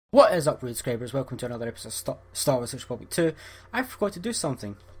What is up, subscribers? Welcome to another episode of Star Wars Republic 2. I forgot to do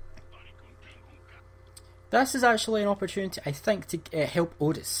something. This is actually an opportunity, I think, to help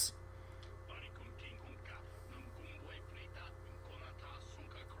Otis.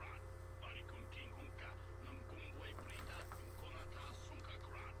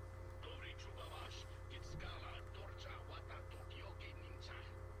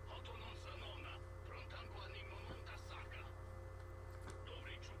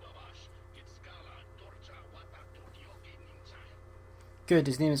 Good,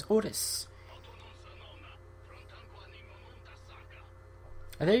 his name is Otis.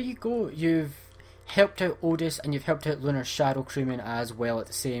 And there you go, you've helped out Otis and you've helped out Lunar Shadow Crewman as well at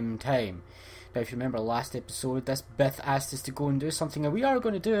the same time. Now if you remember last episode, this Bith asked us to go and do something, and we are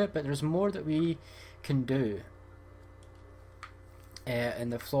going to do it, but there's more that we can do. In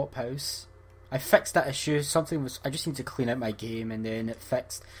the flop house. I fixed that issue, I just need to clean out my game and then it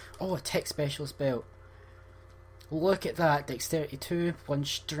fixed. Oh, a tech specialist belt. Look at that, dexterity 2, 1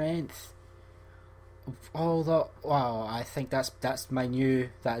 strength. Oh, that, wow, I think that is my new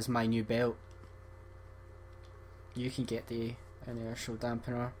belt. You can get the inertial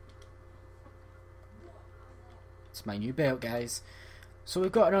dampener. It's my new belt, guys. So we've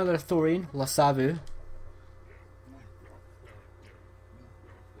got another Thorian, Lasavu.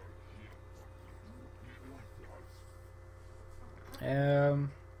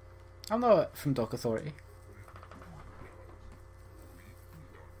 I'm not from Dock Authority.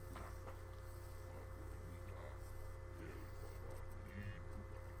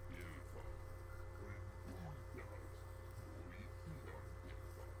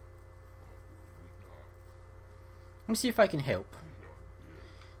 Let me see if I can help.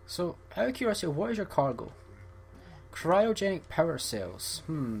 So, out of curiosity, what is your cargo? Cryogenic power cells.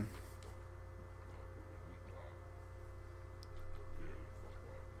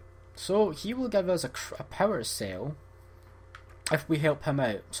 So, he will give us a power cell if we help him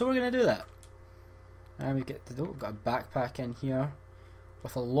out. So we're going to do that. And we've got a backpack in here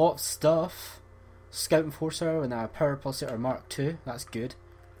with a lot of stuff. Scout Enforcer and a Power Pulsator Mark II. That's good.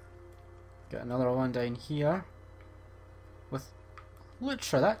 Got another one down here. With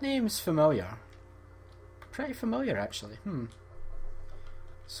Lutra, that name's familiar. Pretty familiar, actually.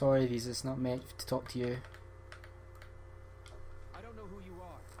 Sorry, Visa's not meant to talk to you. I don't know who you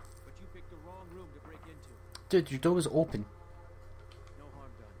are, but you picked the wrong room to break into. Dude, your door was open. No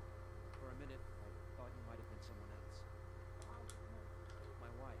harm done. For a minute, I thought you might have been someone else.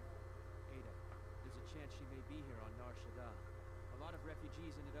 My wife, Ada. There's a chance she may be here on Nar Shaddaa. A lot of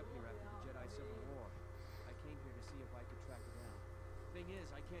refugees ended up here after the Jedi Civil War. I came here to see if I could track her down. Thing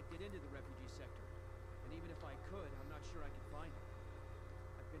is, I can't get into the refugee sector. And even if I could, I'm not sure I could find her.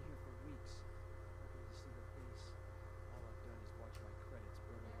 I've been here for weeks, hoping to see her face. All I've done is watch my credits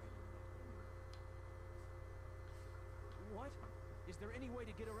burn away in my phone. What? Is there any way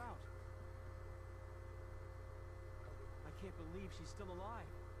to get her out? I can't believe she's still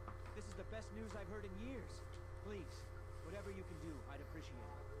alive. This is the best news I've heard in years. Please, whatever you can do, I'd appreciate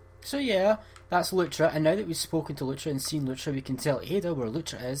it. So yeah, that's Lutra, and now that we've spoken to Lutra and seen Lutra, we can tell Ada where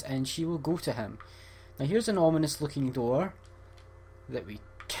Lutra is, and she will go to him. Now here's an ominous looking door that we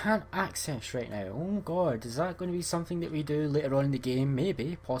can't access right now. Oh god, is that going to be something that we do later on in the game?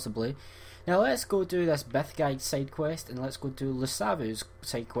 Maybe, possibly. Now let's go do this Bith Guide side quest, and let's go do Lasavu's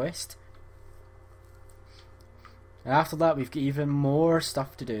side quest. And after that we've got even more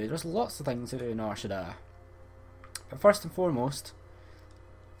stuff to do. There's lots of things to do in Nar Shaddaa. But first and foremost,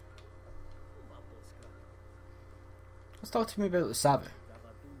 let's talk to me about Lasavu.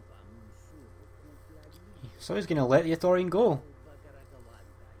 So he's going to let the Authorian go.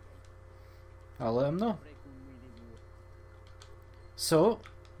 I'll let him know. So,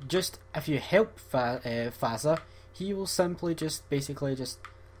 just if you help Faza, he will simply basically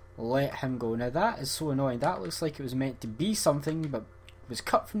let him go. Now that is so annoying. That looks like it was meant to be something, but was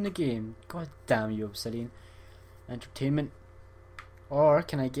cut from the game. God damn you, Obsidian Entertainment. Or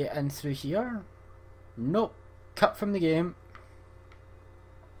can I get in through here? Nope. Cut from the game.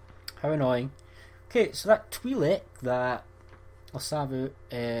 How annoying. Okay, so that Twi'lek that Lasavu,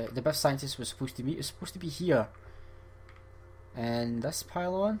 the Bith scientist, was supposed to meet, is supposed to be here. And this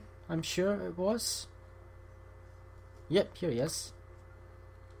pylon, I'm sure it was. Yep, here he is.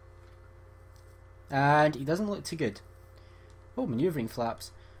 And he doesn't look too good. Oh, manoeuvring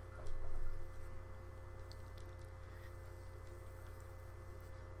flaps.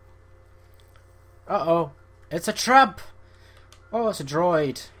 Uh-oh. It's a trap! Oh, it's a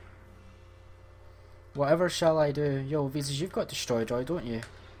droid. Whatever shall I do? Yo, Visas, you've got Destroy Droid, don't you?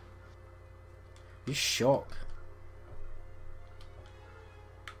 You shock.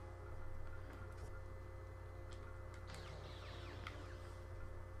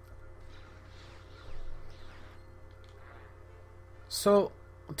 So,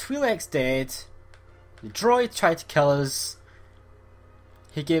 Twi'lek's dead. The droid tried to kill us.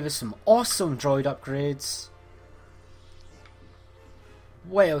 He gave us some awesome droid upgrades.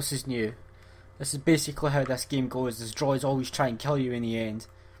 What else is new? This is basically how this game goes. These droids always try and kill you in the end.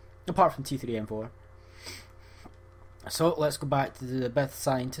 Apart from T3M4. So let's go back to the Bith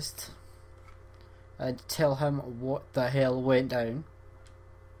scientist. And tell him what the hell went down.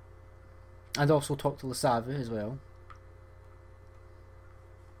 And also talk to Lasavu as well.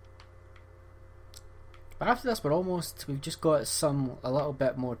 But after this we've just got a little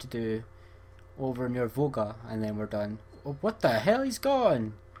bit more to do over near Voga, and then we're done. Oh, what the hell, he's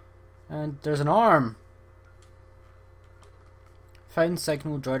gone! And there's an arm! Found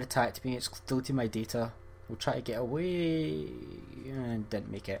signal, droid attacked me, it's deleted my data. We'll try to get away, and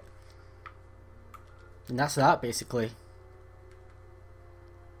didn't make it. And that's that, basically.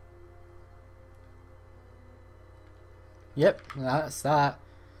 Yep, that's that.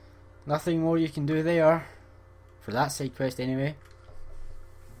 Nothing more you can do there. For that side quest anyway.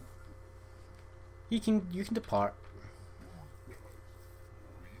 You can depart.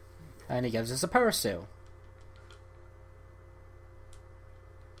 And he gives us a power cell.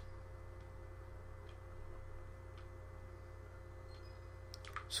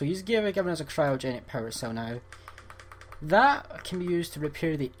 So he's giving us a cryogenic power cell now. That can be used to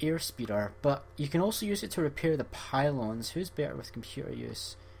repair the airspeeder, but you can also use it to repair the pylons. Who's better with computer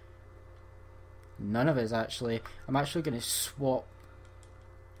use? None of us, actually. I'm actually going to swap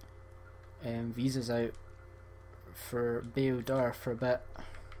visas out for bao-dur for a bit.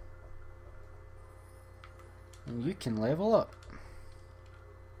 And you can level up.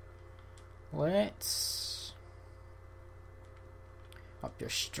 Let's up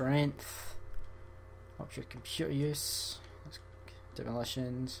your strength, up your computer use,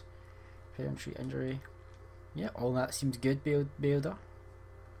 demolitions, treat injury. Yeah, all that seems good, bao-dur.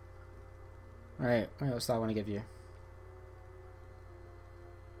 Right, what else do I want to give you?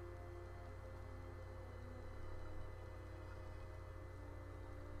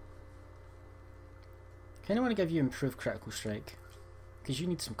 Kind of want to give you improved critical strike, because you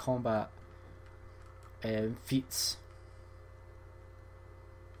need some combat feats.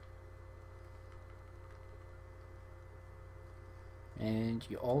 And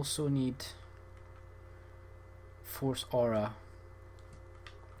you also need force aura,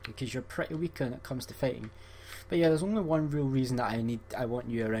 because you're pretty weak when it comes to fighting. But yeah, there's only one real reason that I want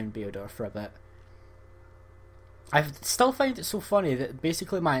you around bao-dur for a bit. I still find it so funny that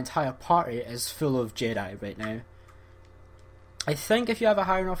basically my entire party is full of Jedi right now. I think if you have a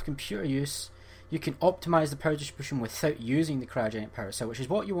high enough computer use, you can optimize the power distribution without using the cryogenic power cell, which is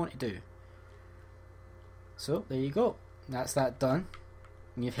what you want to do. So there you go. That's that done.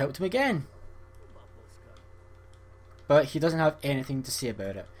 And you've helped him again. But he doesn't have anything to say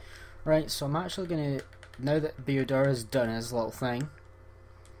about it. Right, so I'm actually going to, now that bao-dur has done his little thing,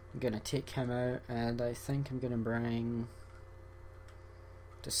 I'm going to take him out, and I think I'm going to bring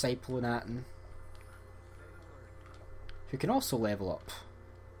Disciple Natin, who can also level up.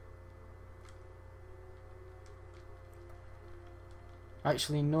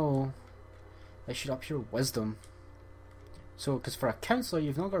 Actually, no. I should up your wisdom. So, because for a counselor,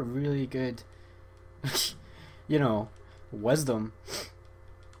 you've not got really good, you know, wisdom.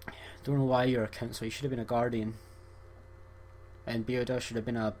 Don't know why you're a counselor. You should have been a guardian. And bao-dur should have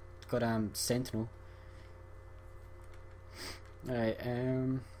been a goddamn sentinel. Alright,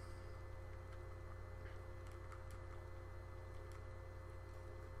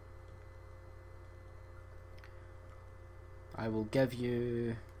 I will give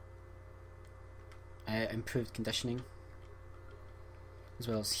you improved conditioning, as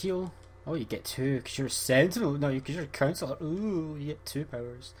well as heal. Oh, you get 2 because you're a sentinel. No, because you're a counselor. Ooh, you get 2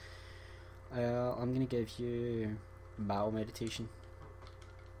 powers. I'm gonna give you battle meditation.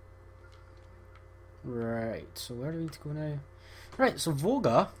 Right, so where do we need to go now? Right, so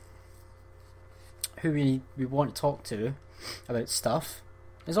Voga, who we want to talk to about stuff,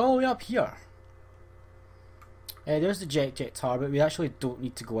 is all the way up here. There's the jet tower, but we actually don't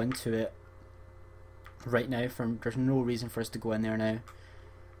need to go into it right now. There's no reason for us to go in there now.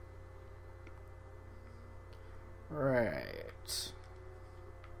 Right. So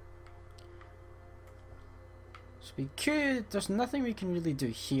we could, there's nothing we can really do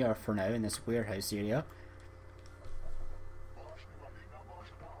here for now in this warehouse area.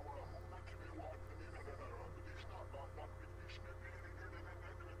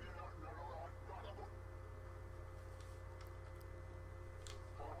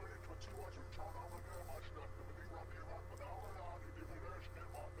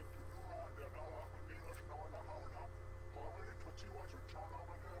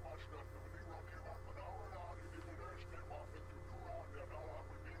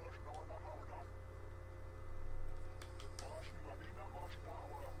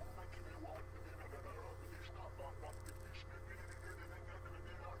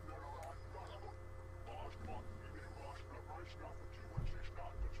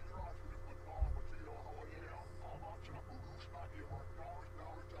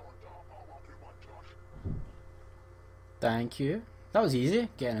 Thank you. That was easy,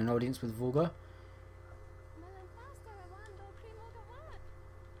 getting an audience with Voga.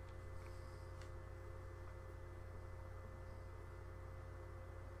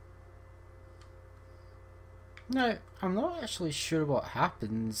 Now, I'm not actually sure what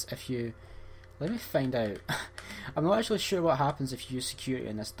happens if you... Let me find out. I'm not actually sure what happens if you use security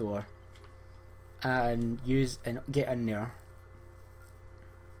in this door. And get in there.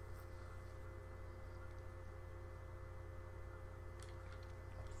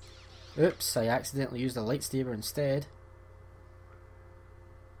 Oops, I accidentally used a lightsaber instead.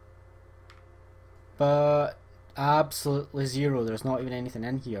 But absolutely zero, there's not even anything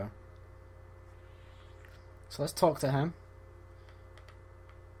in here. So let's talk to him.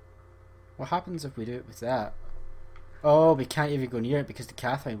 What happens if we do it with that? Oh, we can't even go near it because the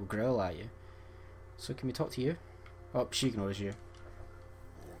Catherine will growl at you. So can we talk to you? Oh, she ignores you.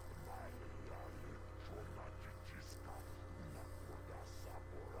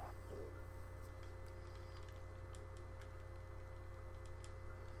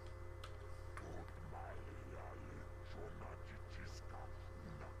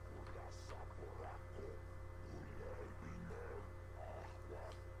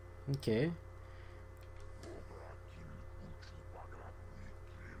 Okay.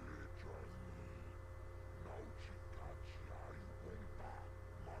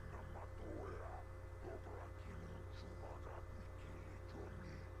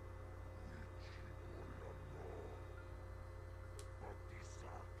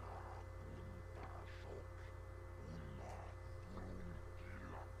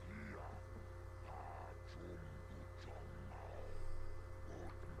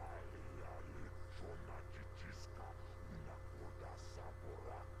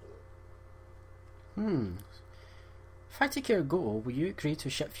 If I take your go, will you agree to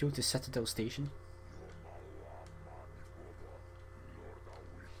ship fuel to Citadel Station?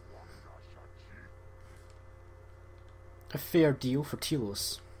 A fair deal for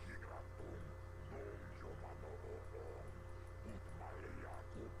Telos.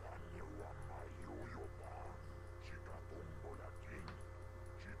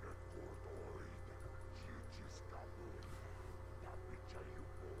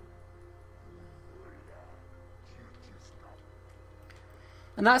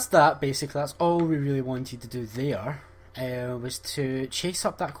 And that's that, basically. That's all we really wanted to do there, was to chase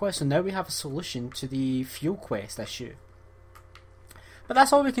up that quest. So now we have a solution to the fuel quest issue. But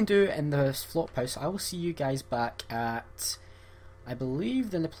that's all we can do in the flop house. I will see you guys back at, I believe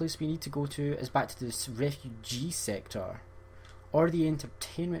then the place we need to go to is back to this refugee sector. Or the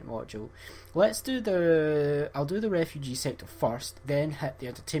entertainment module. Let's do I'll do the refugee sector first, then hit the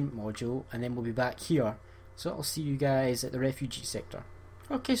entertainment module, and then we'll be back here. So I'll see you guys at the refugee sector.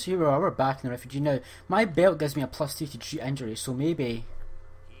 Okay, so here we are, we're back in the refugee. Now, my belt gives me a +2 to treat injury, so maybe...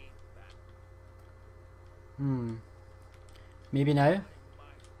 Maybe now?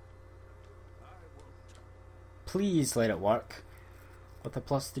 Please let it work. With a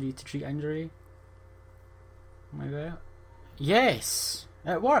 +3 to treat injury. My belt. Yes!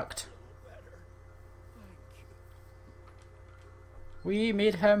 It worked! We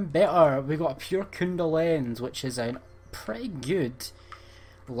made him better. We got a pure Kunda lens, which is a pretty good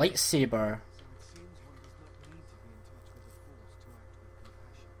lightsaber.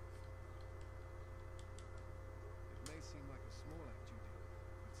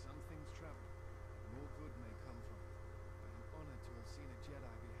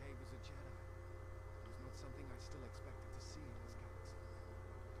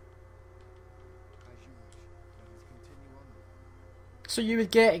 So you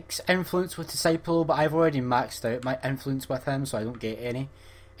would get influence with Disciple, but I've already maxed out my influence with him, so I don't get any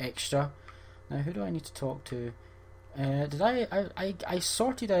extra. Now, who do I need to talk to? I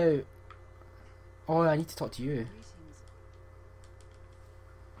sorted out... Oh, I need to talk to you.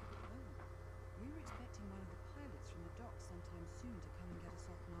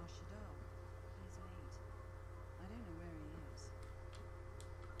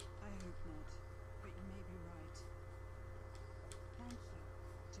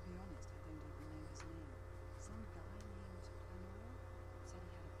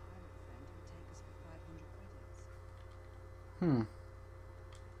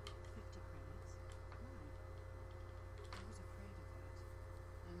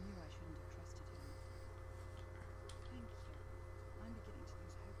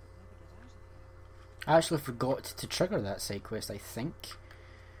 I actually forgot to trigger that side quest, I think.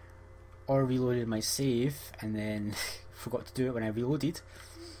 Or reloaded my save and then forgot to do it when I reloaded.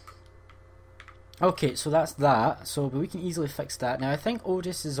 Okay, so that's that. So, but we can easily fix that. Now, I think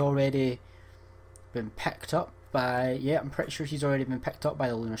Otis has already been picked up by, yeah, I'm pretty sure he's already been picked up by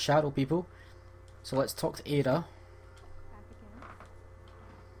the Lunar Shadow people. So let's talk to Ada. Back again?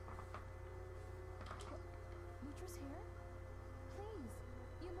 Lutra's here? Please,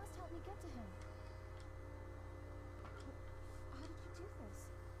 you must help me get to him. How did you do this?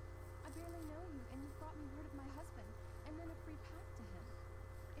 I barely know you, and you brought me word of my husband, and then a free path to him.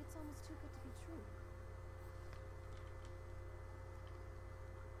 It's almost too good to be true.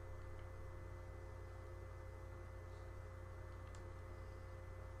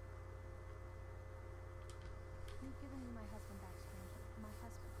 You've given me my husband back, stranger. My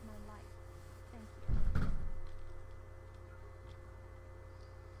husband, my life. Thank you.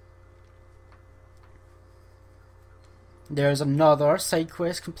 There's another side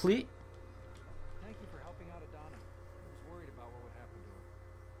quest complete. Thank you for helping out Adana. I was worried about what would happen to him.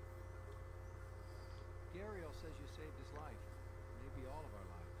 Gariel says you saved his life. Maybe all of our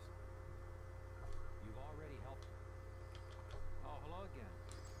lives. You've already helped him. Oh, hello again.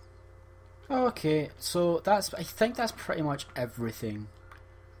 Okay, so I think that's pretty much everything.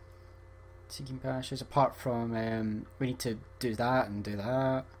 Seeking passages, apart from we need to do that and do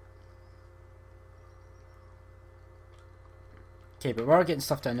that. Okay, but we're getting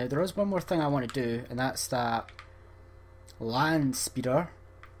stuff done now. There is one more thing I want to do, and that's that land speeder.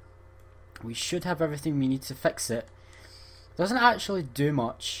 We should have everything we need to fix it. Doesn't actually do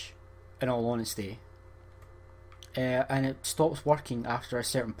much, in all honesty. And it stops working after a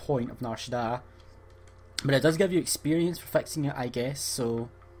certain point of Nar Shaddaa. But it does give you experience for fixing it, I guess, so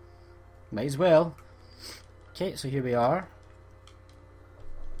might as well. Okay, so here we are.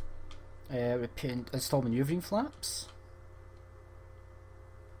 Install maneuvering flaps.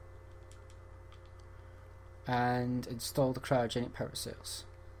 And install the cryogenic power cells.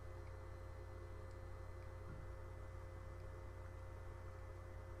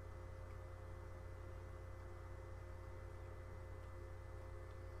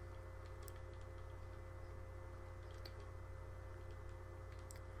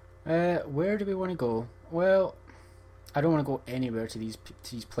 Where do we want to go? Well, I don't want to go anywhere to these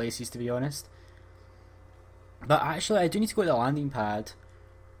places, to be honest. But actually, I do need to go to the landing pad.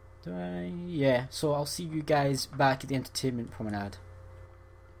 Do I? Yeah, so I'll see you guys back at the entertainment promenade.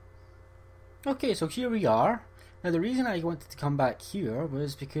 Okay, so here we are. Now, the reason I wanted to come back here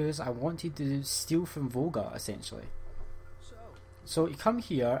was because I wanted to steal from Volga, essentially. So you come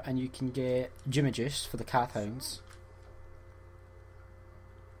here and you can get Juice for the Cat Hounds.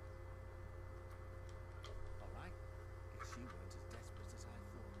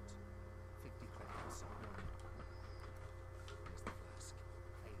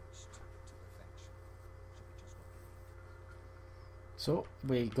 So,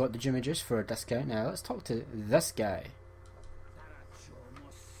 we got the Juice for a discount. Now, let's talk to this guy.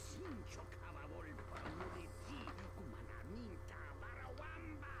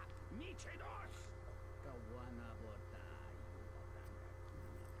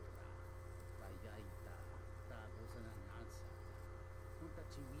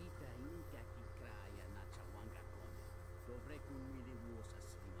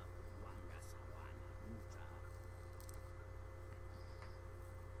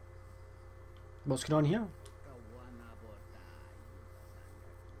 What's going on here?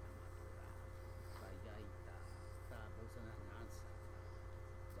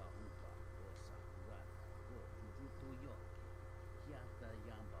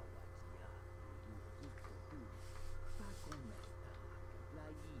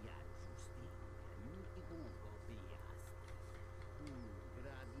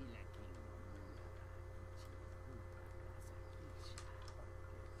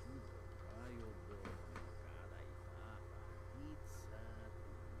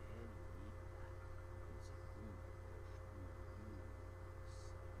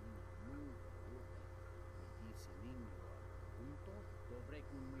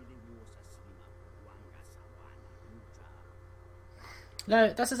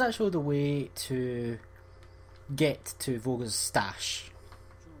 Now, this is actually the way to get to Volga's stash.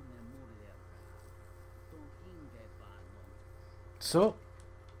 So,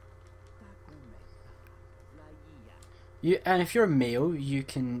 and if you're a male, you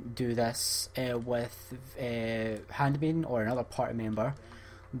can do this with Handmaiden or another party member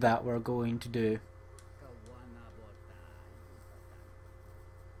that we're going to do.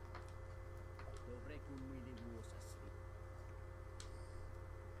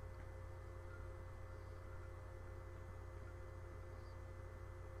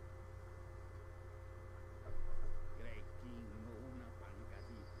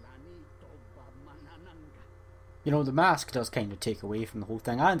 You know, the mask does kind of take away from the whole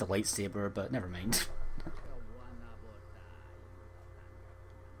thing, and the lightsaber, but never mind.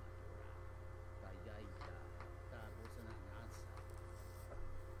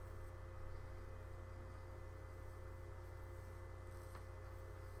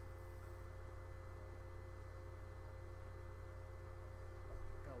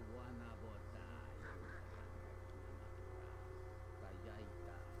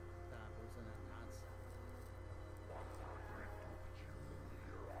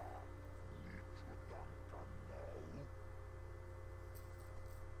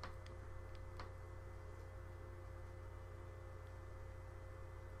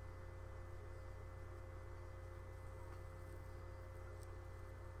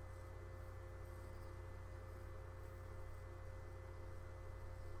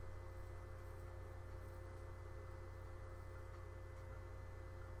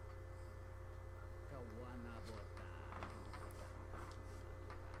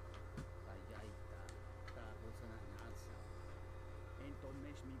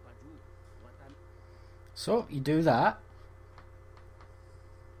 So you do that,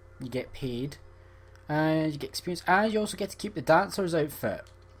 you get paid, and you get experience, and you also get to keep the dancer's outfit,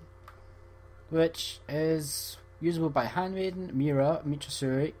 which is usable by Handmaiden, Mira, Mitra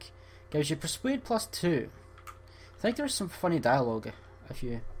Surik. Gives you Persuade +2. I think there's some funny dialogue if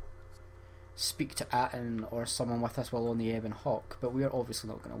you speak to Atten or someone with us while on the Ebon Hawk, but we're obviously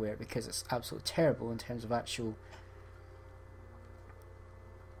not going to wear it because it's absolutely terrible in terms of actual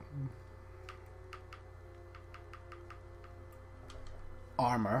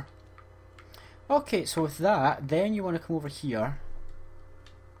armour. Okay, so with that, then you want to come over here,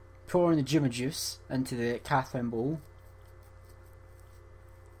 pour in the Juma juice into the Cathound bowl.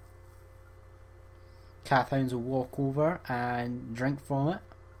 Cathounds will walk over and drink from it.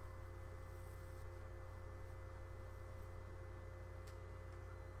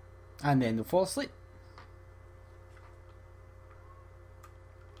 And then they'll fall asleep.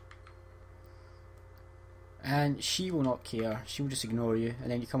 And she will not care. She will just ignore you. And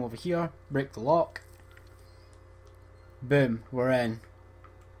then you come over here, break the lock. Boom, we're in.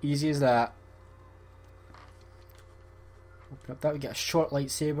 Easy as that. Open up that, we get a short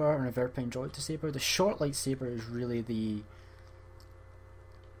lightsaber and a Verpine droid to saber. The short lightsaber is really the...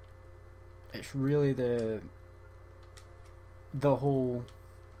 It's really the whole...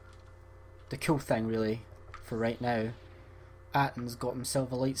 the cool thing really for right now. Atten's got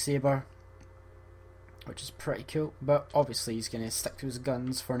himself a lightsaber, which is pretty cool, but obviously he's going to stick to his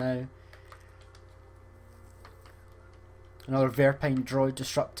guns for now. Another Verpine droid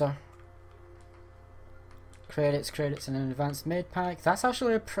disruptor. Credits, and an advanced med pack. That's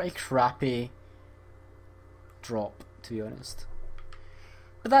actually a pretty crappy drop, to be honest.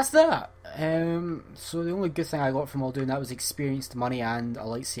 But that's that. So the only good thing I got from all doing that was experience, money, and a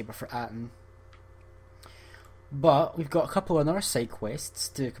lightsaber for Atten. But we've got a couple of other side quests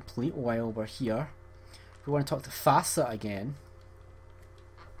to complete while we're here. We want to talk to Fassa again.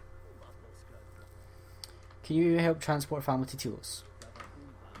 Can you help transport family to Telos?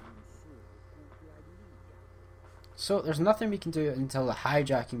 So there's nothing we can do until the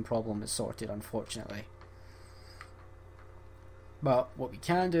hijacking problem is sorted, unfortunately. But what we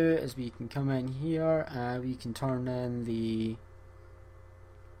can do is we can come in here and we can turn in the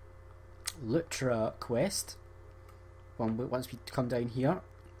Lutra quest once we come down here.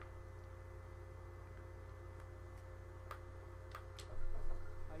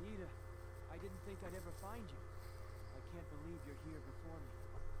 Aida, I didn't think I'd ever find you. I can't believe you're here before me.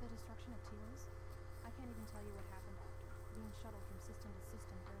 The destruction of Telos? I can't even tell you what happened after. Being shuttled from system to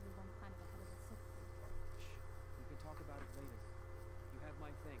system, barely one planet ahead of the Sith Lords. Shh, we can talk about it later. You have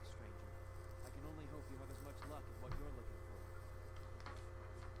my thanks, stranger. I can only hope you have as much luck at what you're looking for.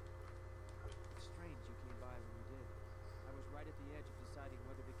 It's strange you came by when you did. I was right at the edge of deciding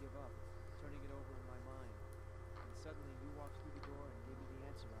whether to give up, turning it over in my mind. And suddenly you walked through the door and gave me the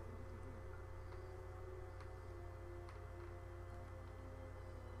answer I needed to hear.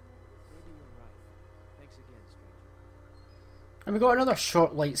 Maybe you're right. Thanks again, stranger. And we got another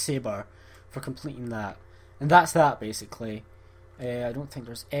short lightsaber for completing that. And that's that, basically. I don't think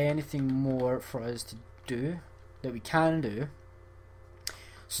there's anything more for us to do that we can do.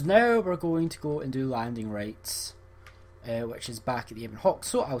 So now we're going to go and do landing rights, which is back at the Ebon Hawk.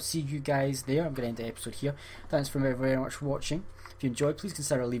 So I'll see you guys there. I'm going to end the episode here. Thanks very much for watching. If you enjoyed, please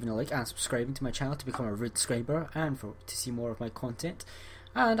consider leaving a like and subscribing to my channel to become a root subscriber and to see more of my content.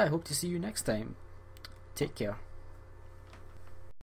 And I hope to see you next time. Take care.